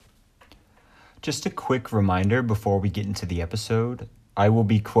Just a quick reminder before we get into the episode. I will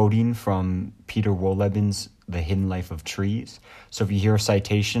be quoting from Peter Wohleben's The Hidden Life of Trees. So if you hear a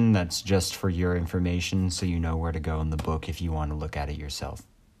citation, that's just for your information so you know where to go in the book if you want to look at it yourself.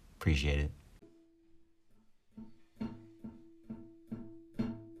 Appreciate it.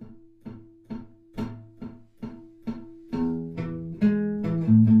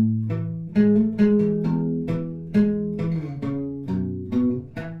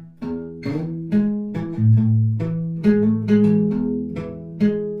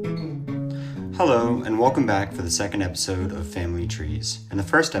 Hello, and welcome back for the second episode of Family Trees. In the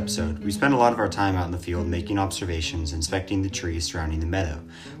first episode, we spent a lot of our time out in the field making observations, inspecting the trees surrounding the meadow.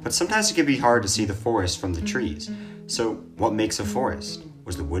 But sometimes it can be hard to see the forest from the trees. So, what makes a forest?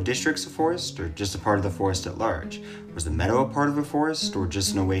 Was the wood districts a forest, or just a part of the forest at large? Was the meadow a part of a forest, or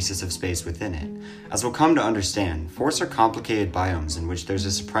just an oasis of space within it? As we'll come to understand, forests are complicated biomes in which there's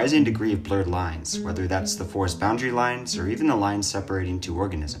a surprising degree of blurred lines, whether that's the forest boundary lines, or even the lines separating two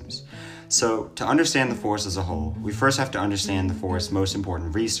organisms. So, to understand the forest as a whole, we first have to understand the forest's most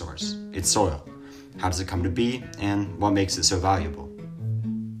important resource, its soil. How does it come to be, and what makes it so valuable?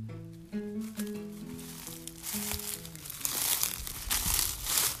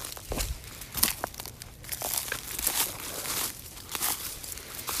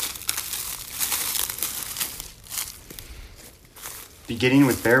 Beginning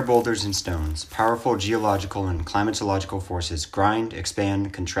with bare boulders and stones, powerful geological and climatological forces grind,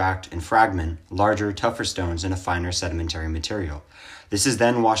 expand, contract, and fragment larger, tougher stones in a finer sedimentary material. This is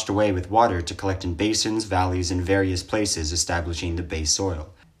then washed away with water to collect in basins, valleys, and various places, establishing the base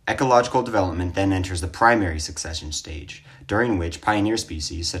soil. Ecological development then enters the primary succession stage, during which pioneer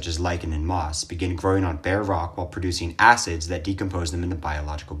species such as lichen and moss begin growing on bare rock while producing acids that decompose them into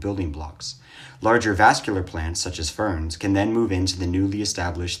biological building blocks. Larger vascular plants, such as ferns, can then move into the newly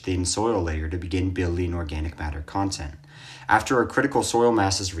established thin soil layer to begin building organic matter content. After a critical soil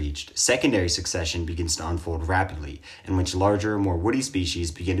mass is reached, secondary succession begins to unfold rapidly, in which larger, more woody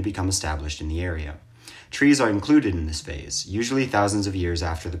species begin to become established in the area. Trees are included in this phase, usually thousands of years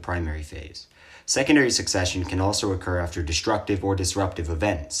after the primary phase. Secondary succession can also occur after destructive or disruptive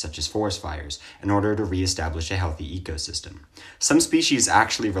events, such as forest fires, in order to re-establish a healthy ecosystem. Some species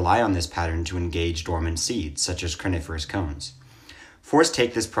actually rely on this pattern to engage dormant seeds, such as coniferous cones. Forests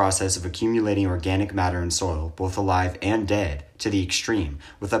take this process of accumulating organic matter in soil, both alive and dead, to the extreme,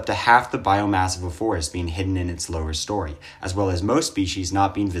 with up to half the biomass of a forest being hidden in its lower story, as well as most species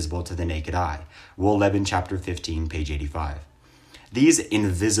not being visible to the naked eye. Wohlleben, chapter 15, page 85. These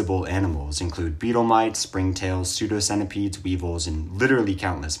invisible animals include beetle mites, springtails, pseudocentipedes, weevils, and literally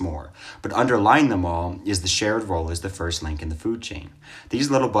countless more. But underlying them all is the shared role as the first link in the food chain. These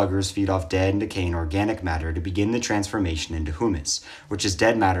little buggers feed off dead and decaying organic matter to begin the transformation into humus, which is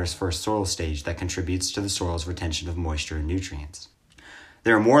dead matter's first soil stage that contributes to the soil's retention of moisture and nutrients.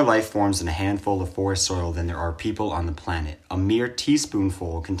 There are more life forms in a handful of forest soil than there are people on the planet. A mere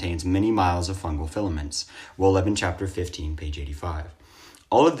teaspoonful contains many miles of fungal filaments. Wohlleben, chapter 15, page 85.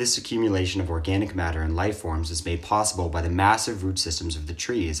 All of this accumulation of organic matter and life forms is made possible by the massive root systems of the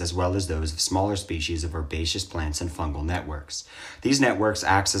trees, as well as those of smaller species of herbaceous plants and fungal networks. These networks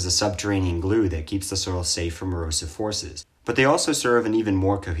act as a subterranean glue that keeps the soil safe from erosive forces. But they also serve an even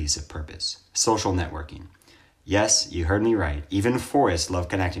more cohesive purpose: social networking. Yes, you heard me right. Even forests love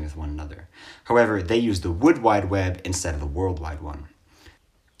connecting with one another. However, they use the wood wide web instead of the worldwide one.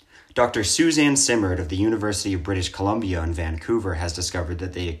 Dr. Suzanne Simard of the University of British Columbia in Vancouver has discovered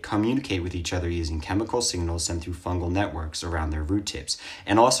that they communicate with each other using chemical signals sent through fungal networks around their root tips,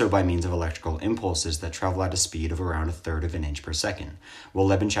 and also by means of electrical impulses that travel at a speed of around 1/3 of an inch per second.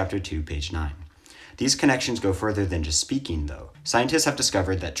 Wohlleben, chapter 2, page 9. These connections go further than just speaking, though. Scientists have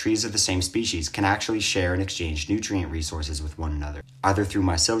discovered that trees of the same species can actually share and exchange nutrient resources with one another, either through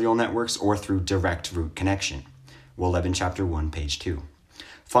mycelial networks or through direct root connection. Wohlleben, chapter 1, page 2.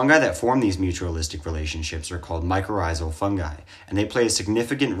 Fungi that form these mutualistic relationships are called mycorrhizal fungi, and they play a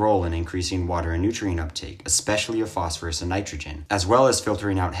significant role in increasing water and nutrient uptake, especially of phosphorus and nitrogen, as well as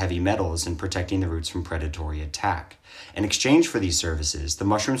filtering out heavy metals and protecting the roots from predatory attack. In exchange for these services, the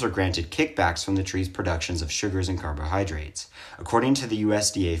mushrooms are granted kickbacks from the tree's productions of sugars and carbohydrates. According to the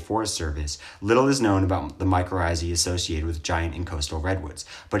USDA Forest Service, little is known about the mycorrhizae associated with giant and coastal redwoods,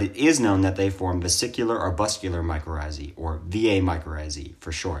 but it is known that they form vesicular arbuscular mycorrhizae, or VA mycorrhizae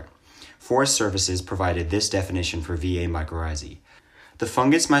for short. Forest Services provided this definition for VA mycorrhizae. The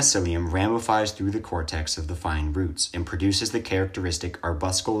fungus mycelium ramifies through the cortex of the fine roots and produces the characteristic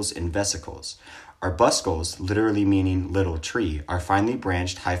arbuscles and vesicles. Arbuscles, literally meaning little tree, are finely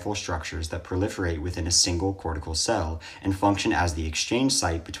branched hyphal structures that proliferate within a single cortical cell and function as the exchange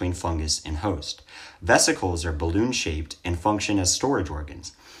site between fungus and host. Vesicles are balloon-shaped and function as storage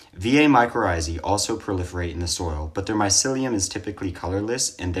organs. VA mycorrhizae also proliferate in the soil, but their mycelium is typically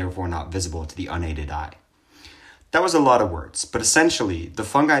colorless and therefore not visible to the unaided eye. That was a lot of words, but essentially, the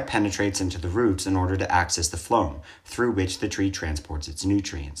fungi penetrates into the roots in order to access the phloem, through which the tree transports its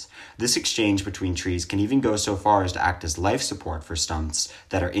nutrients. This exchange between trees can even go so far as to act as life support for stumps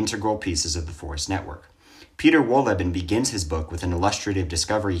that are integral pieces of the forest network. Peter Wohlleben begins his book with an illustrative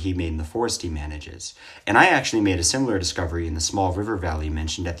discovery he made in the forest he manages, and I actually made a similar discovery in the small river valley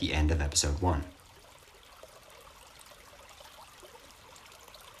mentioned at the end of episode 1.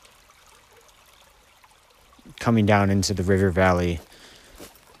 Coming down into the river valley,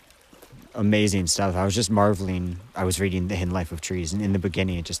 amazing stuff. I was just marveling. I was reading The Hidden Life of Trees, and in the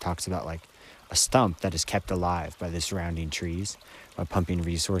beginning it just talks about like a stump that is kept alive by the surrounding trees by pumping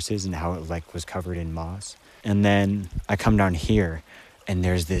resources, and how it like was covered in moss. And then I come down here and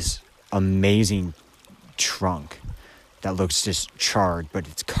there's this amazing trunk that looks just charred, but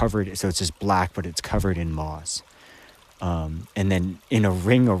it's covered, so it's just black, but it's covered in moss. And then in a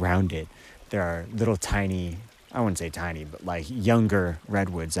ring around it, there are little tiny, I wouldn't say tiny, but like younger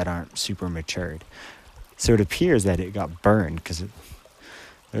redwoods that aren't super matured. So it appears that it got burned because it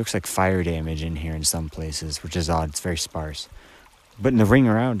looks like fire damage in here in some places, which is odd. It's very sparse. But in the ring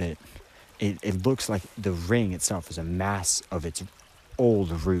around it, it looks like the ring itself is a mass of its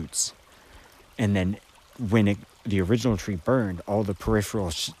old roots. And then when the original tree burned, all the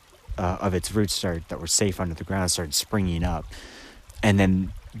peripheral of its roots that were safe under the ground started springing up. And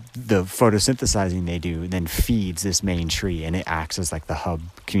then the photosynthesizing they do then feeds this main tree, and it acts as like the hub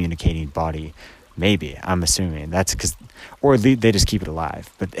communicating body. Maybe, I'm assuming that's because, or they just keep it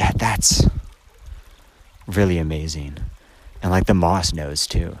alive. But that's really amazing. And like the moss knows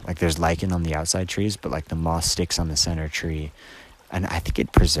too. Like there's lichen on the outside trees, but like the moss sticks on the center tree, and I think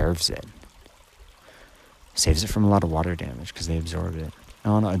it preserves it. Saves it from a lot of water damage because they absorb it. I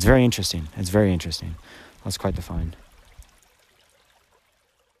don't know. It's very interesting. That's quite the find.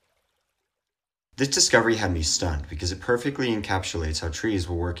 This discovery had me stunned because it perfectly encapsulates how trees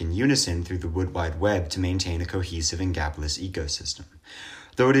will work in unison through the wood wide web to maintain a cohesive and gapless ecosystem.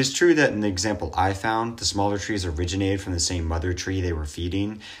 Though it is true that in the example I found, the smaller trees originated from the same mother tree they were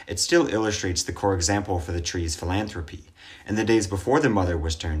feeding, it still illustrates the core example for the tree's philanthropy. In the days before the mother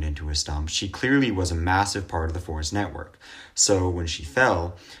was turned into a stump, she clearly was a massive part of the forest network. So when she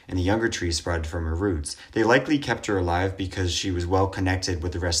fell, and the younger trees spread from her roots, they likely kept her alive because she was well connected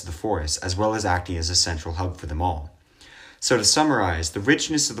with the rest of the forest, as well as acting as a central hub for them all. So to summarize, the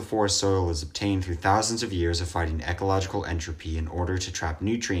richness of the forest soil is obtained through thousands of years of fighting ecological entropy in order to trap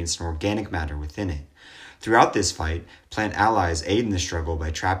nutrients and organic matter within it. Throughout this fight, plant allies aid in the struggle by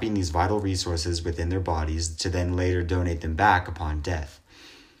trapping these vital resources within their bodies to then later donate them back upon death.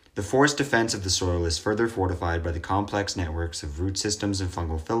 The forest defense of the soil is further fortified by the complex networks of root systems and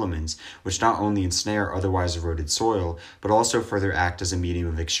fungal filaments, which not only ensnare otherwise eroded soil, but also further act as a medium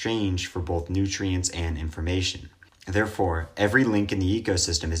of exchange for both nutrients and information. Therefore, every link in the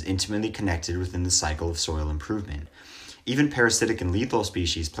ecosystem is intimately connected within the cycle of soil improvement. Even parasitic and lethal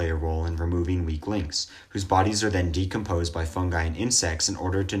species play a role in removing weak links, whose bodies are then decomposed by fungi and insects in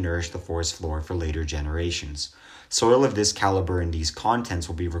order to nourish the forest floor for later generations. Soil of this caliber and these contents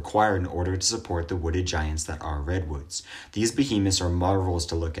will be required in order to support the wooded giants that are redwoods. These behemoths are marvels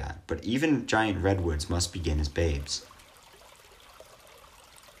to look at, but even giant redwoods must begin as babes.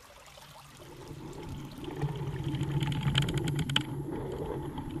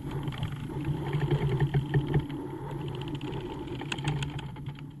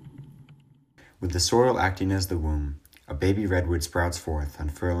 With the soil acting as the womb, a baby redwood sprouts forth,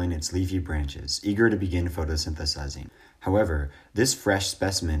 unfurling its leafy branches, eager to begin photosynthesizing. However, this fresh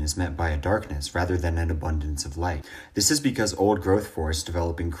specimen is met by a darkness rather than an abundance of light. This is because old growth forests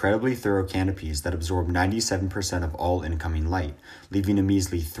develop incredibly thorough canopies that absorb 97% of all incoming light, leaving a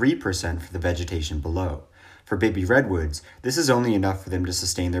measly 3% for the vegetation below. For baby redwoods, this is only enough for them to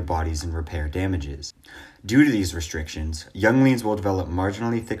sustain their bodies and repair damages. Due to these restrictions, younglings will develop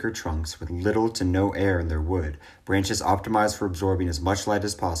marginally thicker trunks with little to no air in their wood, branches optimized for absorbing as much light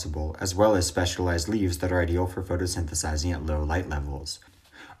as possible, as well as specialized leaves that are ideal for photosynthesizing at low light levels.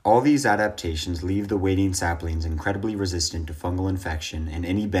 All these adaptations leave the waiting saplings incredibly resistant to fungal infection and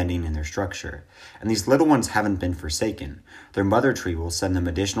any bending in their structure. And these little ones haven't been forsaken. Their mother tree will send them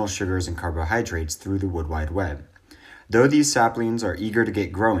additional sugars and carbohydrates through the wood wide web. Though these saplings are eager to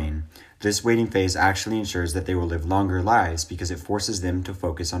get growing, this waiting phase actually ensures that they will live longer lives because it forces them to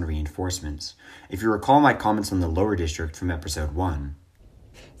focus on reinforcements. If you recall my comments on the lower district from episode 1,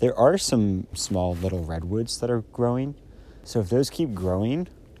 there are some small little redwoods that are growing. So if those keep growing,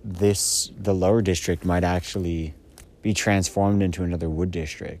 the lower district might actually be transformed into another wood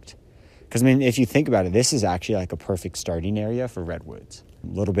district. Because, if you think about it, this is actually like a perfect starting area for redwoods.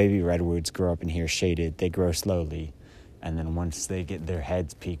 Little baby redwoods grow up in here shaded. They grow slowly. And then once they get their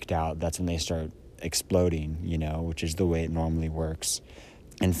heads peaked out, that's when they start exploding, which is the way it normally works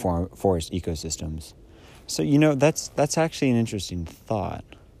in forest ecosystems. So, that's actually an interesting thought.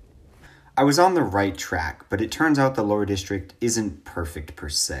 I was on the right track, but it turns out the lower district isn't perfect per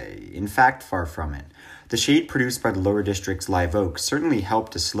se. In fact, far from it. The shade produced by the lower district's live oaks certainly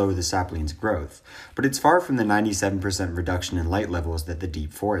helped to slow the sapling's growth, but it's far from the 97% reduction in light levels that the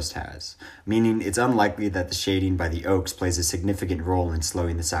deep forest has, meaning it's unlikely that the shading by the oaks plays a significant role in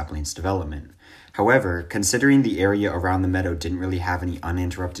slowing the sapling's development. However, considering the area around the meadow didn't really have any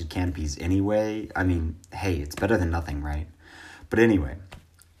uninterrupted canopies anyway, hey, it's better than nothing, right? But anyway,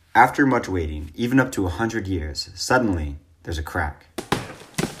 after much waiting, even up to 100 years, suddenly, there's a crack.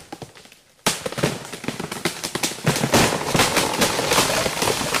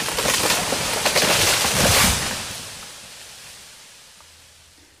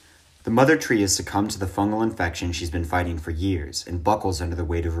 The mother tree has succumbed to the fungal infection she's been fighting for years and buckles under the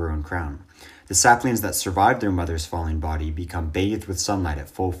weight of her own crown. The saplings that survived their mother's falling body become bathed with sunlight at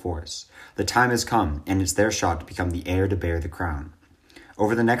full force. The time has come, and it's their shot to become the heir to bear the crown.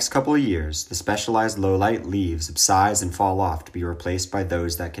 Over the next couple of years, the specialized low-light leaves subside and fall off to be replaced by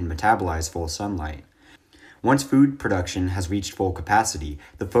those that can metabolize full sunlight. Once food production has reached full capacity,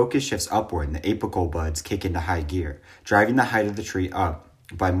 the focus shifts upward and the apical buds kick into high gear, driving the height of the tree up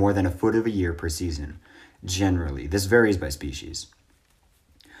by more than a foot a year per season. Generally, this varies by species.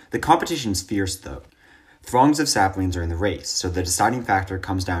 The competition's fierce, though. Throngs of saplings are in the race, so the deciding factor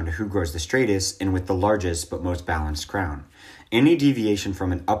comes down to who grows the straightest and with the largest but most balanced crown. Any deviation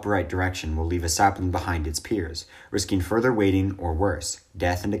from an upright direction will leave a sapling behind its peers, risking further waiting or worse,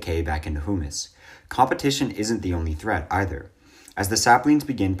 death and decay back into humus. Competition isn't the only threat either. As the saplings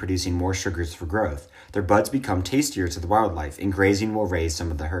begin producing more sugars for growth, their buds become tastier to the wildlife, and grazing will raise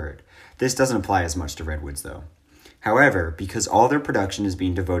some of the herd. This doesn't apply as much to redwoods, though. However, because all their production is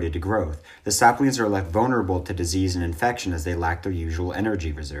being devoted to growth, the saplings are left vulnerable to disease and infection as they lack their usual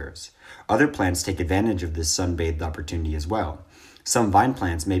energy reserves. Other plants take advantage of this sun-bathed opportunity as well. Some vine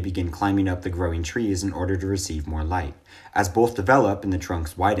plants may begin climbing up the growing trees in order to receive more light. As both develop and the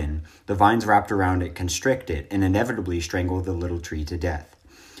trunks widen, the vines wrapped around it constrict it and inevitably strangle the little tree to death.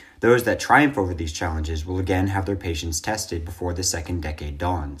 Those that triumph over these challenges will again have their patience tested before the second decade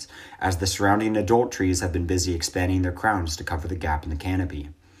dawns, as the surrounding adult trees have been busy expanding their crowns to cover the gap in the canopy.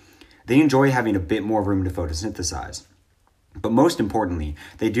 They enjoy having a bit more room to photosynthesize. But most importantly,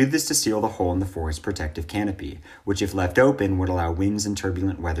 they do this to seal the hole in the forest's protective canopy, which if left open would allow winds and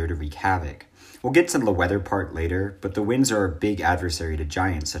turbulent weather to wreak havoc. We'll get to the weather part later, but the winds are a big adversary to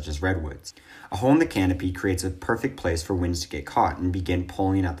giants such as redwoods. A hole in the canopy creates a perfect place for winds to get caught and begin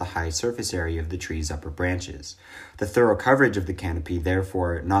pulling at the high surface area of the tree's upper branches. The thorough coverage of the canopy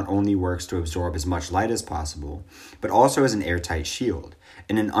therefore not only works to absorb as much light as possible, but also as an airtight shield.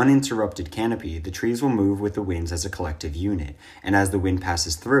 In an uninterrupted canopy, the trees will move with the winds as a collective unit, and as the wind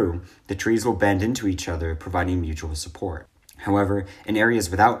passes through, the trees will bend into each other, providing mutual support. However, in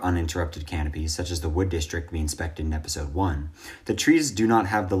areas without uninterrupted canopies, such as the wood district we inspected in episode 1, the trees do not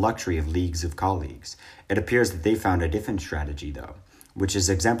have the luxury of leagues of colleagues. It appears that they found a different strategy, though, which is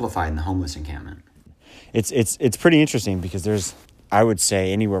exemplified in the homeless encampment. It's pretty interesting because there's, I would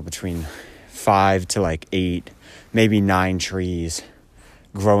say, anywhere between 5 to 8, maybe 9 trees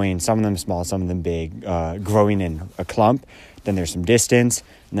growing, some of them small, some of them big, growing in a clump. Then there's some distance,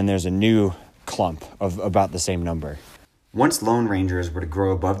 and then there's a new clump of about the same number. Once lone rangers were to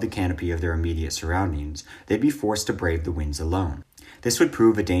grow above the canopy of their immediate surroundings, they'd be forced to brave the winds alone. This would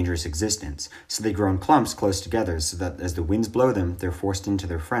prove a dangerous existence, so they grow in clumps close together so that as the winds blow them, they're forced into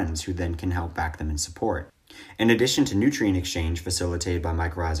their friends who then can help back them in support. In addition to nutrient exchange facilitated by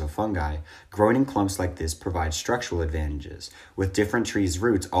mycorrhizal fungi, growing in clumps like this provides structural advantages, with different trees'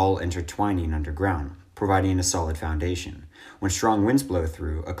 roots all intertwining underground, providing a solid foundation. When strong winds blow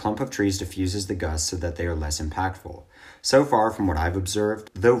through, a clump of trees diffuses the gusts so that they are less impactful. So far from what I've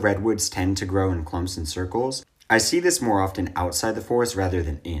observed, though redwoods tend to grow in clumps and circles, I see this more often outside the forest rather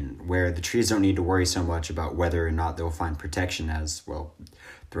than in, where the trees don't need to worry so much about whether or not they'll find protection as, well,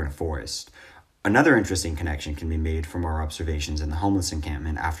 they're in a forest. Another interesting connection can be made from our observations in the homeless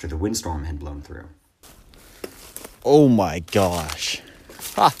encampment after the windstorm had blown through. Oh my gosh.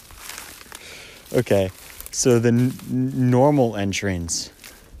 Ha! Okay, so the normal entrance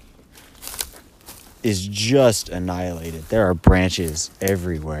is just annihilated. There are branches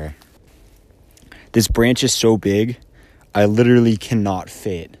everywhere. This branch is so big, I literally cannot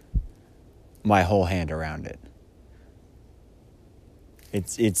fit my whole hand around it.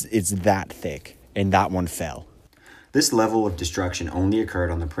 It's that thick, and that one fell. This level of destruction only occurred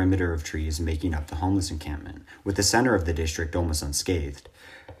on the perimeter of trees making up the homeless encampment, with the center of the district almost unscathed.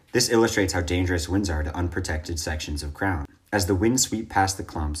 This illustrates how dangerous winds are to unprotected sections of ground. As the winds sweep past the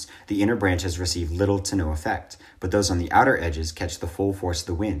clumps, the inner branches receive little to no effect, but those on the outer edges catch the full force of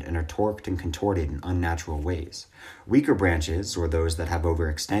the wind and are torqued and contorted in unnatural ways. Weaker branches, or those that have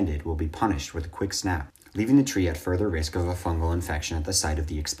overextended, will be punished with a quick snap, leaving the tree at further risk of a fungal infection at the site of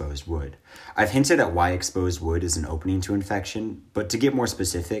the exposed wood. I've hinted at why exposed wood is an opening to infection, but to get more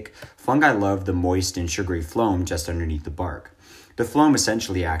specific, fungi love the moist and sugary phloem just underneath the bark. The phloem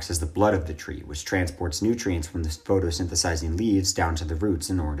essentially acts as the blood of the tree, which transports nutrients from the photosynthesizing leaves down to the roots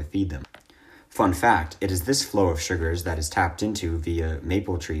in order to feed them. Fun fact, it is this flow of sugars that is tapped into via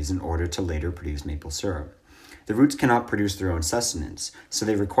maple trees in order to later produce maple syrup. The roots cannot produce their own sustenance, so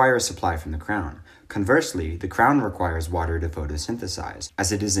they require a supply from the crown. Conversely, the crown requires water to photosynthesize,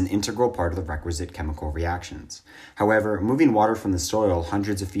 as it is an integral part of the requisite chemical reactions. However, moving water from the soil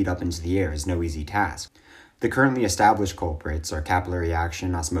hundreds of feet up into the air is no easy task. The currently established culprits are capillary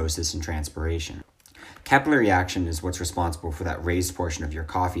action, osmosis, and transpiration. Capillary action is what's responsible for that raised portion of your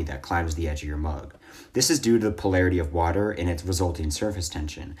coffee that climbs the edge of your mug. This is due to the polarity of water and its resulting surface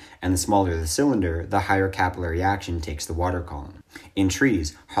tension, and the smaller the cylinder, the higher capillary action takes the water column. In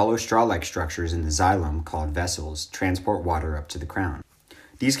trees, hollow straw-like structures in the xylem, called vessels, transport water up to the crown.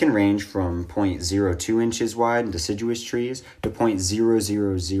 These can range from 0.02 inches wide in deciduous trees to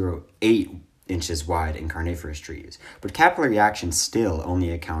 0.0008 inches wide in carnivorous trees, but capillary action still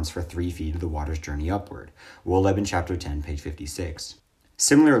only accounts for 3 feet of the water's journey upward. Wolleben chapter 10, page 56.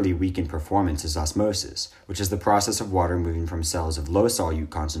 Similarly weak in performance is osmosis, which is the process of water moving from cells of low solute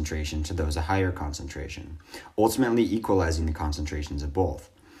concentration to those of higher concentration, ultimately equalizing the concentrations of both.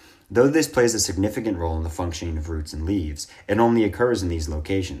 Though this plays a significant role in the functioning of roots and leaves, it only occurs in these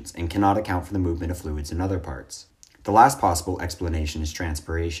locations and cannot account for the movement of fluids in other parts. The last possible explanation is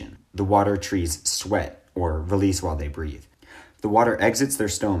transpiration. The water trees sweat, or release while they breathe. The water exits their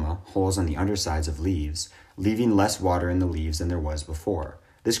stoma, holes on the undersides of leaves, leaving less water in the leaves than there was before.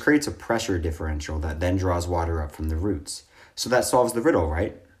 This creates a pressure differential that then draws water up from the roots. So that solves the riddle,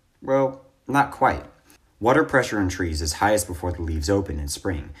 right? Well, not quite. Water pressure in trees is highest before the leaves open in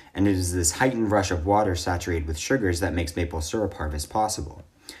spring, and it is this heightened rush of water saturated with sugars that makes maple syrup harvest possible.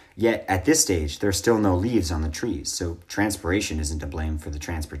 Yet, at this stage, there are still no leaves on the trees, so transpiration isn't to blame for the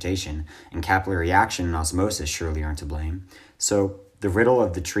transportation, and capillary action and osmosis surely aren't to blame. So, the riddle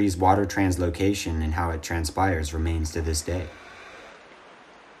of the tree's water translocation and how it transpires remains to this day.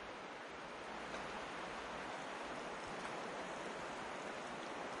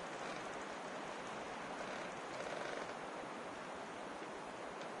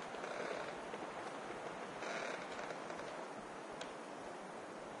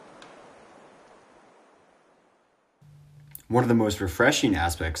 One of the most refreshing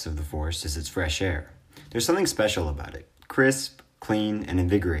aspects of the forest is its fresh air. There's something special about it. Crisp, clean, and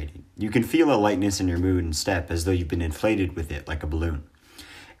invigorating. You can feel a lightness in your mood and step as though you've been inflated with it like a balloon.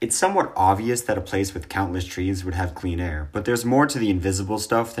 It's somewhat obvious that a place with countless trees would have clean air, but there's more to the invisible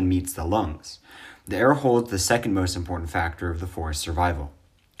stuff than meets the lungs. The air holds the second most important factor of the forest's survival,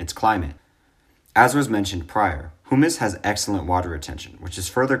 its climate. As was mentioned prior, humus has excellent water retention, which is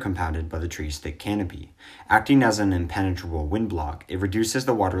further compounded by the tree's thick canopy. Acting as an impenetrable wind block, it reduces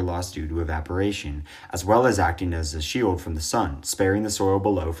the water loss due to evaporation, as well as acting as a shield from the sun, sparing the soil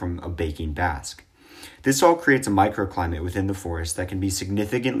below from a baking bask. This all creates a microclimate within the forest that can be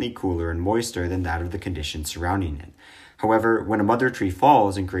significantly cooler and moister than that of the conditions surrounding it. However, when a mother tree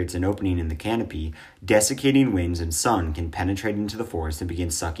falls and creates an opening in the canopy, desiccating winds and sun can penetrate into the forest and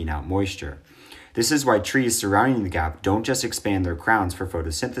begin sucking out moisture. This is why trees surrounding the gap don't just expand their crowns for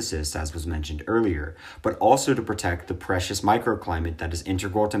photosynthesis, as was mentioned earlier, but also to protect the precious microclimate that is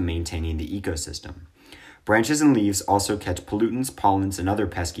integral to maintaining the ecosystem. Branches and leaves also catch pollutants, pollens, and other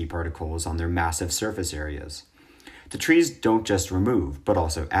pesky particles on their massive surface areas. The trees don't just remove, but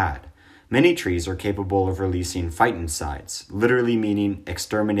also add. Many trees are capable of releasing phytoncides, literally meaning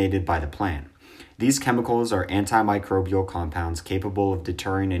exterminated by the plant. These chemicals are antimicrobial compounds capable of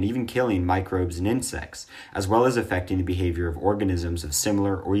deterring and even killing microbes and insects, as well as affecting the behavior of organisms of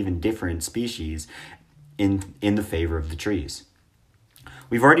similar or even different species in the favor of the trees.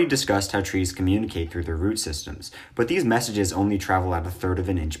 We've already discussed how trees communicate through their root systems, but these messages only travel at 1/3 of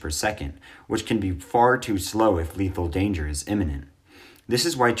an inch per second, which can be far too slow if lethal danger is imminent. This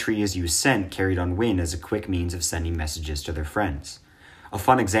is why trees use scent carried on wind as a quick means of sending messages to their friends. A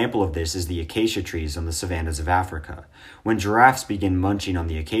fun example of this is the acacia trees on the savannas of Africa. When giraffes begin munching on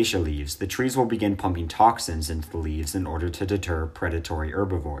the acacia leaves, the trees will begin pumping toxins into the leaves in order to deter predatory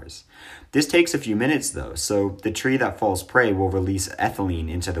herbivores. This takes a few minutes though, so the tree that falls prey will release ethylene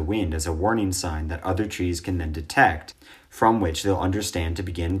into the wind as a warning sign that other trees can then detect, from which they'll understand to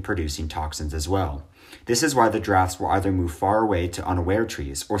begin producing toxins as well. This is why the giraffes will either move far away to unaware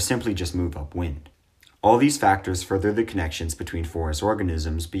trees or simply just move upwind. All these factors further the connections between forest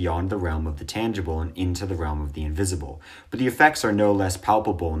organisms beyond the realm of the tangible and into the realm of the invisible, but the effects are no less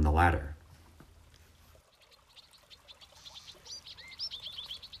palpable in the latter.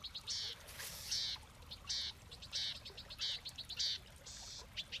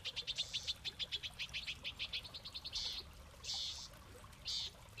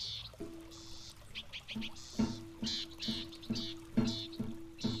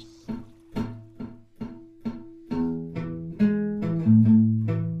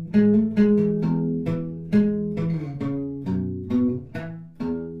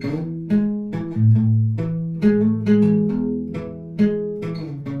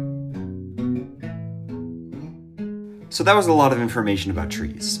 So that was a lot of information about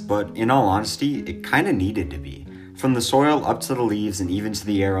trees, but in all honesty, it kind of needed to be. From the soil up to the leaves and even to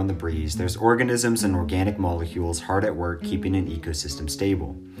the air on the breeze, there's organisms and organic molecules hard at work keeping an ecosystem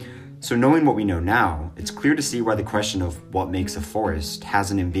stable. So knowing what we know now, it's clear to see why the question of what makes a forest has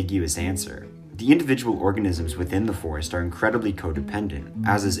an ambiguous answer. The individual organisms within the forest are incredibly codependent,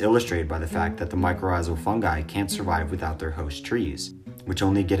 as is illustrated by the fact that the mycorrhizal fungi can't survive without their host trees, which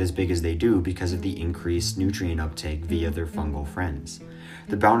only get as big as they do because of the increased nutrient uptake via their fungal friends.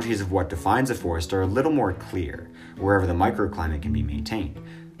 The boundaries of what defines a forest are a little more clear, wherever the microclimate can be maintained.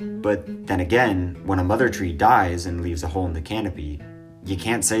 But then again, when a mother tree dies and leaves a hole in the canopy, you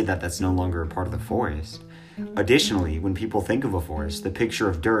can't say that that's no longer a part of the forest. Additionally, when people think of a forest, the picture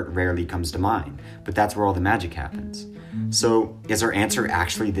of dirt rarely comes to mind, but that's where all the magic happens. So, is our answer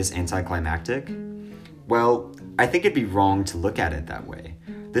actually this anticlimactic? Well, I think it'd be wrong to look at it that way.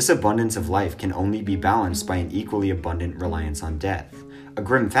 This abundance of life can only be balanced by an equally abundant reliance on death. A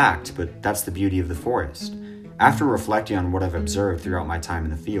grim fact, but that's the beauty of the forest. After reflecting on what I've observed throughout my time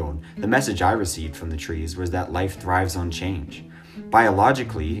in the field, the message I received from the trees was that life thrives on change.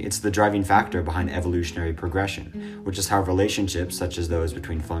 Biologically, it's the driving factor behind evolutionary progression, which is how relationships such as those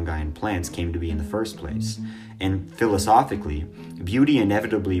between fungi and plants came to be in the first place. And philosophically, beauty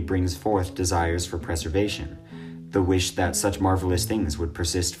inevitably brings forth desires for preservation, the wish that such marvelous things would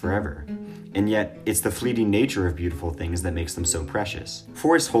persist forever. And yet, it's the fleeting nature of beautiful things that makes them so precious.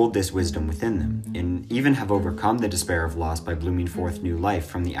 Forests hold this wisdom within them, and even have overcome the despair of loss by blooming forth new life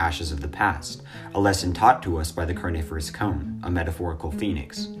from the ashes of the past, a lesson taught to us by the carnivorous cone, a metaphorical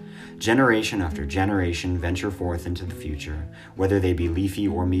phoenix. Generation after generation venture forth into the future, whether they be leafy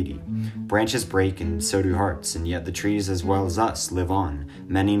or meaty. Branches break and so do hearts, and yet the trees as well as us live on,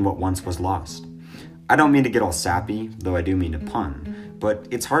 mending what once was lost. I don't mean to get all sappy, though I do mean to pun, but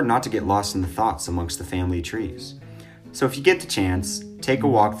it's hard not to get lost in the thoughts amongst the family trees. So if you get the chance, take a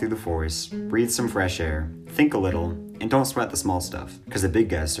walk through the forest, breathe some fresh air, think a little, and don't sweat the small stuff, because the big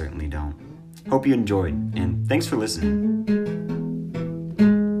guys certainly don't. Hope you enjoyed, and thanks for listening.